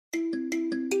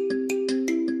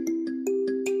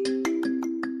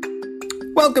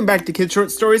Welcome back to Kid Short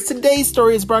Stories. Today's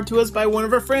story is brought to us by one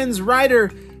of our friends,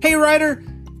 Ryder. Hey, Ryder!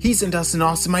 He sent us an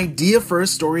awesome idea for a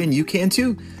story, and you can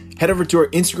too. Head over to our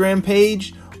Instagram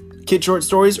page, Kid Short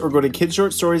Stories, or go to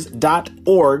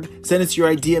kidshortstories.org. Send us your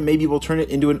idea. Maybe we'll turn it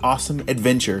into an awesome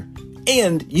adventure.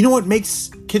 And you know what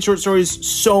makes Kid Short Stories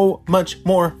so much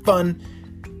more fun?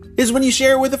 Is when you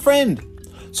share it with a friend.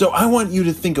 So I want you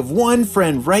to think of one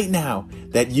friend right now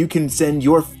that you can send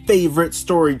your favorite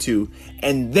story to,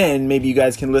 and then maybe you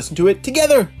guys can listen to it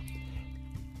together.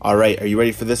 All right, are you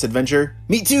ready for this adventure?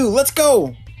 Me too, let's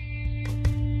go!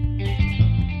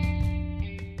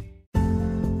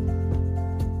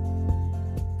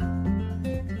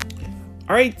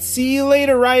 All right, see you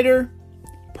later, Ryder.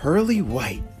 Pearly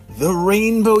White, the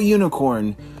rainbow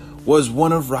unicorn, was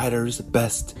one of Ryder's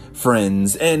best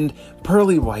friends, and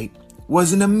Pearly White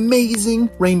was an amazing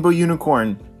rainbow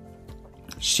unicorn.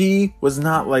 She was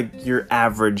not like your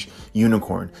average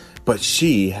unicorn, but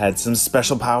she had some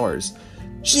special powers.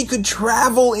 She could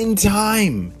travel in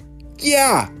time.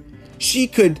 Yeah, she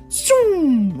could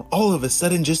zoom, all of a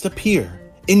sudden just appear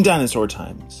in dinosaur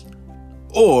times.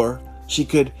 Or she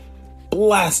could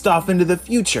blast off into the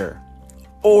future.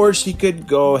 Or she could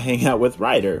go hang out with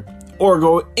Ryder, or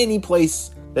go any place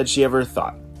that she ever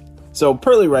thought. So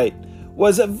Pearly White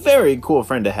was a very cool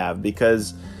friend to have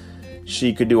because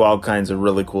she could do all kinds of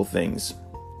really cool things.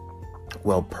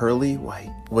 Well, Pearly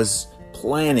White was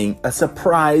planning a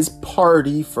surprise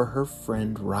party for her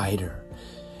friend Ryder.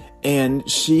 And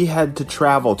she had to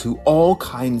travel to all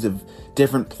kinds of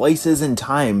different places and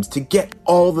times to get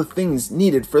all the things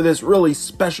needed for this really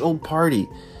special party.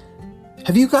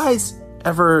 Have you guys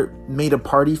ever made a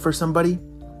party for somebody?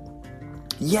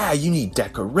 Yeah, you need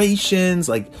decorations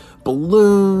like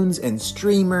balloons and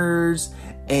streamers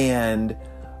and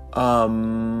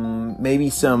maybe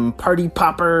some party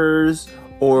poppers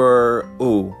or,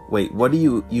 what do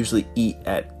you usually eat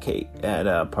at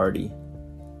a party?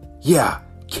 Yeah,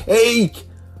 cake!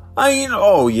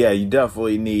 You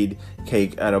definitely need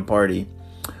cake at a party.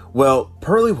 Well,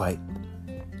 Pearly White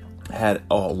had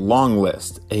a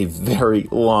very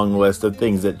long list of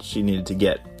things that she needed to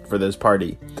get for this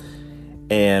party.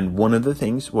 And one of the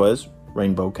things was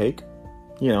rainbow cake.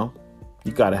 You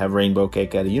gotta have rainbow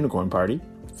cake at a unicorn party,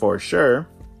 for sure.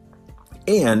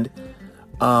 And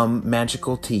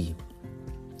magical tea.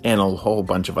 And a whole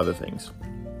bunch of other things.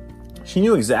 She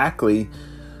knew exactly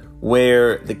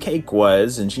where the cake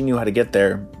was, and she knew how to get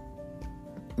there.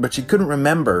 But she couldn't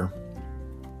remember,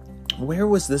 where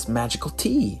was this magical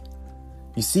tea?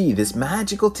 You see, this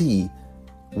magical tea,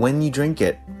 when you drink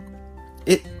it,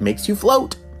 it makes you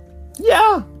float.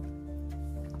 Yeah.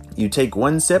 You take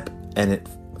one sip and it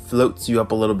floats you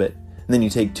up a little bit. And then you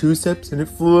take 2 sips and it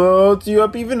floats you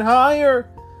up even higher.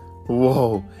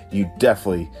 Whoa, you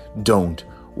definitely don't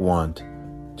want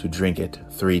to drink it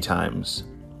 3 times.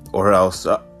 Or else,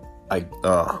 I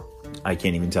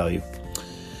can't even tell you.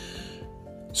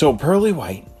 So Pearly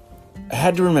White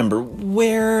had to remember,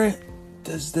 where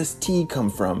does this tea come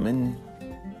from? And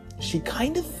she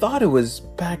kind of thought it was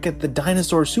back at the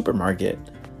dinosaur supermarket.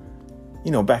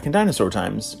 Back in dinosaur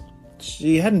times.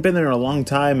 She hadn't been there in a long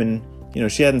time, and,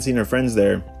 she hadn't seen her friends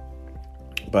there.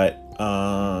 But,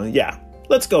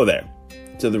 let's go there.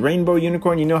 So the rainbow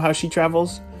unicorn, you know how she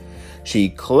travels? She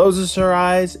closes her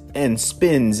eyes and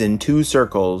spins in 2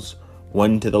 circles,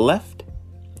 one to the left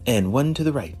and one to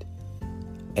the right,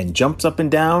 and jumps up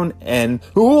and down, and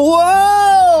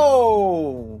whoa!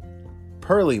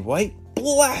 Pearly White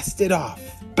blasted off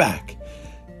back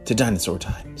to dinosaur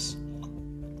times.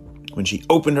 When she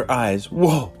opened her eyes,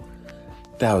 whoa,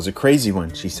 that was a crazy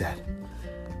one, she said.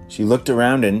 She looked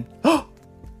around and,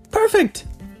 perfect!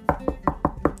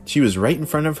 She was right in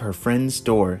front of her friend's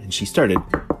door, and she started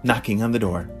knocking on the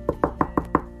door.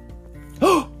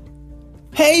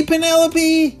 Hey,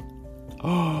 Penelope!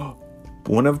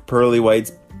 One of Pearly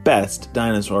White's best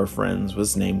dinosaur friends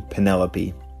was named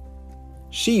Penelope.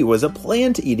 She was a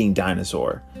plant-eating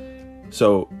dinosaur.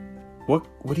 So, what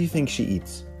do you think she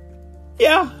eats?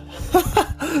 Yeah,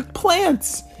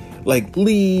 plants, like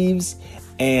leaves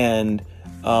and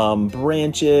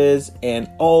branches and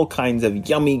all kinds of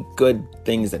yummy, good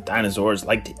things that dinosaurs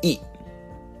like to eat.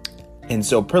 And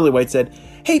so Pearly White said,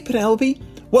 hey, Penelope,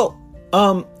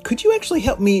 could you actually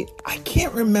help me? I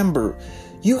can't remember.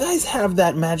 You guys have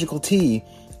that magical tea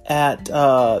at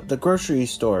the grocery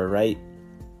store, right?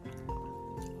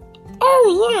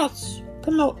 Oh, yes,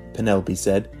 Penelope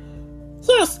said.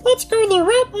 Yes, let's go there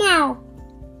right now.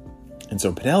 And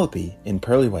so Penelope and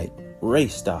Pearly White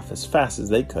raced off as fast as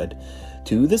they could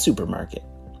to the supermarket.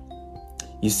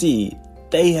 You see,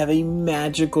 they have a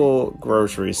magical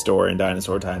grocery store in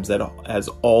Dinosaur Times that has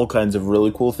all kinds of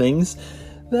really cool things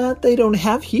that they don't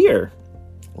have here,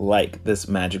 like this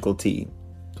magical tea.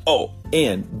 Oh,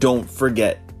 and don't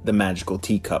forget the magical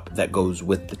teacup that goes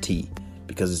with the tea,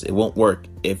 because it won't work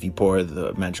if you pour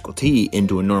the magical tea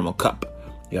into a normal cup.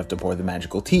 You have to pour the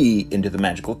magical tea into the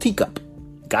magical teacup.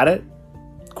 Got it?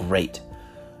 Great.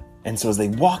 And so as they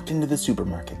walked into the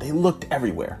supermarket, they looked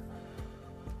everywhere.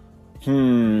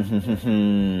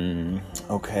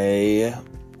 Okay.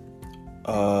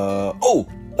 Oh,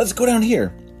 let's go down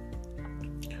here.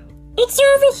 It's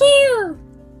over here.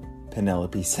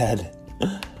 Penelope said.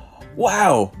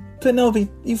 Wow, Penelope,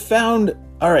 you found...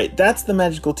 All right, that's the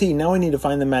magical tea. Now we need to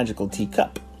find the magical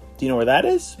teacup. Do you know where that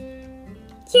is?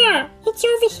 Yeah, it's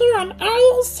over here on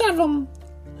aisle 7.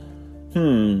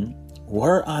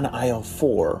 We're on aisle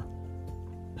 4.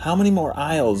 How many more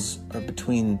aisles are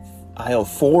between aisle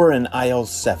 4 and aisle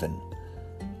 7?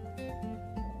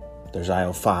 There's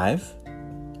aisle 5,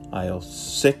 aisle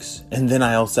 6, and then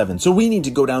aisle 7. So we need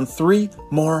to go down 3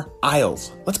 more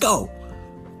aisles. Let's go.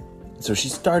 So she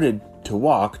started to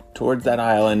walk towards that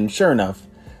aisle, and sure enough,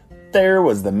 there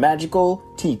was the magical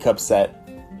teacup set,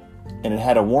 and it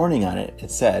had a warning on it.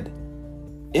 It said,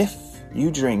 if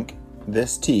you drink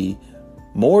this tea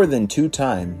more than 2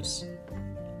 times,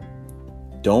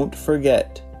 don't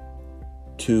forget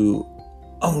to...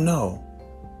 Oh no,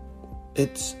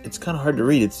 it's kind of hard to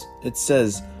read. It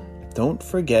says, don't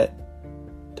forget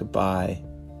to buy...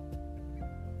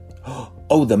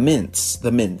 Oh, the mints.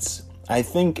 I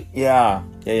think, yeah.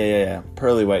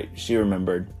 Pearly White, she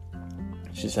remembered.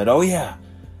 She said, oh yeah,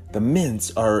 the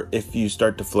mints are, if you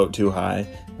start to float too high,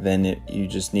 then you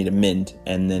just need a mint,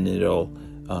 and then it'll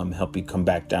help you come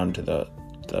back down to the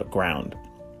ground.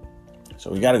 So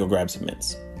we gotta go grab some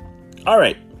mints. All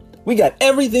right, we got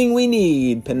everything we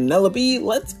need. Penelope,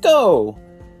 let's go.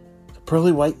 So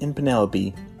Pearly White and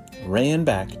Penelope ran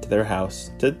back to their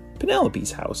house, to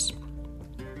Penelope's house.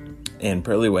 And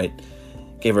Pearly White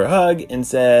gave her a hug and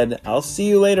said, I'll see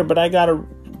you later, but I gotta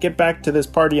get back to this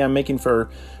party I'm making for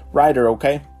Ryder,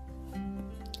 okay?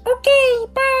 Okay,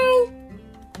 bye.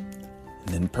 And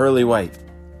then Pearly White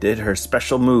did her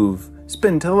special move.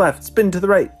 Spin to the left, spin to the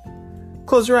right.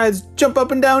 Close your eyes, jump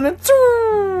up and down, and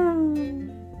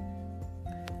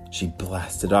she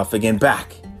blasted off again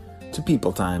back to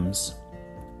People Times.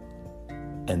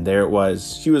 And there it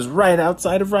was. She was right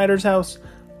outside of Ryder's house.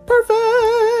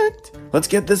 Perfect! Let's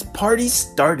get this party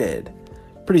started.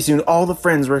 Pretty soon all the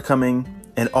friends were coming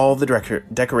and all the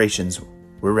decorations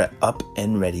were up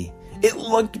and ready. It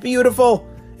looked beautiful.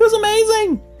 It was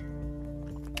amazing.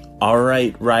 All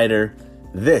right, Ryder,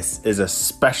 this is a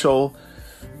special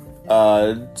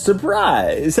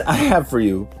surprise I have for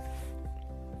you.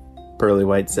 Pearly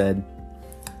White said,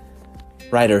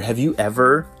 Ryder, have you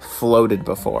ever floated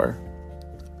before?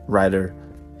 Ryder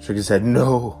shook his head,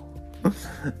 no.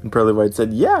 And Pearly White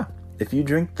said, yeah, if you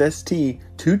drink this tea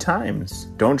 2 times,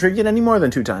 don't drink it any more than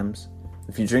 2 times.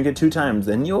 If you drink it 2 times,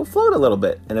 then you'll float a little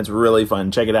bit, and it's really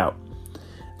fun. Check it out.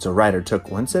 So Ryder took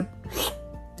 1 sip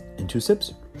and 2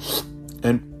 sips,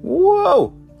 and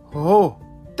whoa, oh,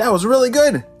 that was really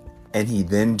good. And he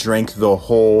then drank the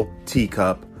whole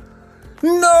teacup.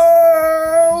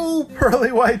 No,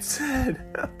 Pearly White said.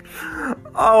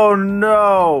 Oh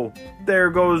no, there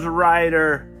goes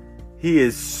Ryder. He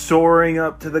is soaring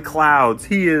up to the clouds.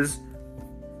 He is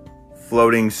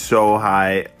floating so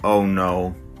high. Oh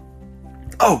no.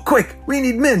 Oh, quick, we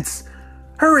need mints.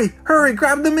 Hurry,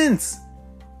 grab the mints.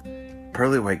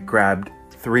 Pearly White grabbed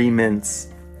 3 mints.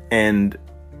 And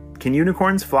can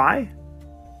unicorns fly?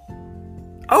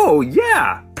 Oh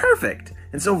yeah, perfect.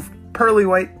 And so Pearly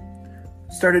White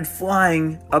started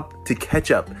flying up to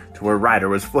catch up to where Ryder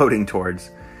was floating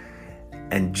towards.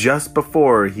 And just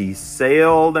before he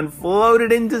sailed and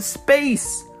floated into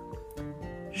space,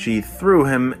 she threw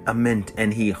him a mint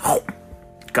and he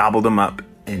gobbled him up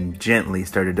and gently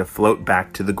started to float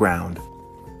back to the ground.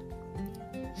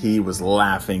 He was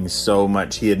laughing so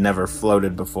much he had never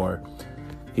floated before.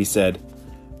 He said,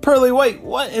 Pearly White,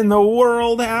 what in the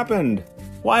world happened?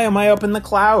 Why am I up in the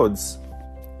clouds?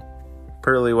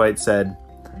 Pearly White said,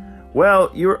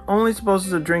 well, you were only supposed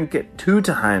to drink it 2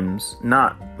 times,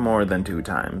 not more than 2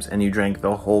 times, and you drank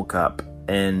the whole cup,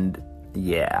 and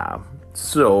yeah,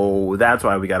 so that's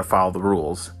why we gotta follow the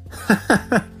rules.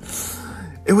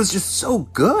 It was just so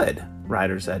good,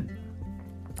 Ryder said.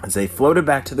 As they floated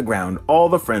back to the ground, all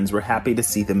the friends were happy to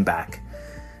see them back.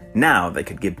 Now they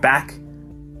could get back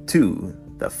to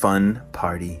the fun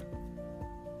party.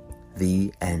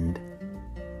 The end.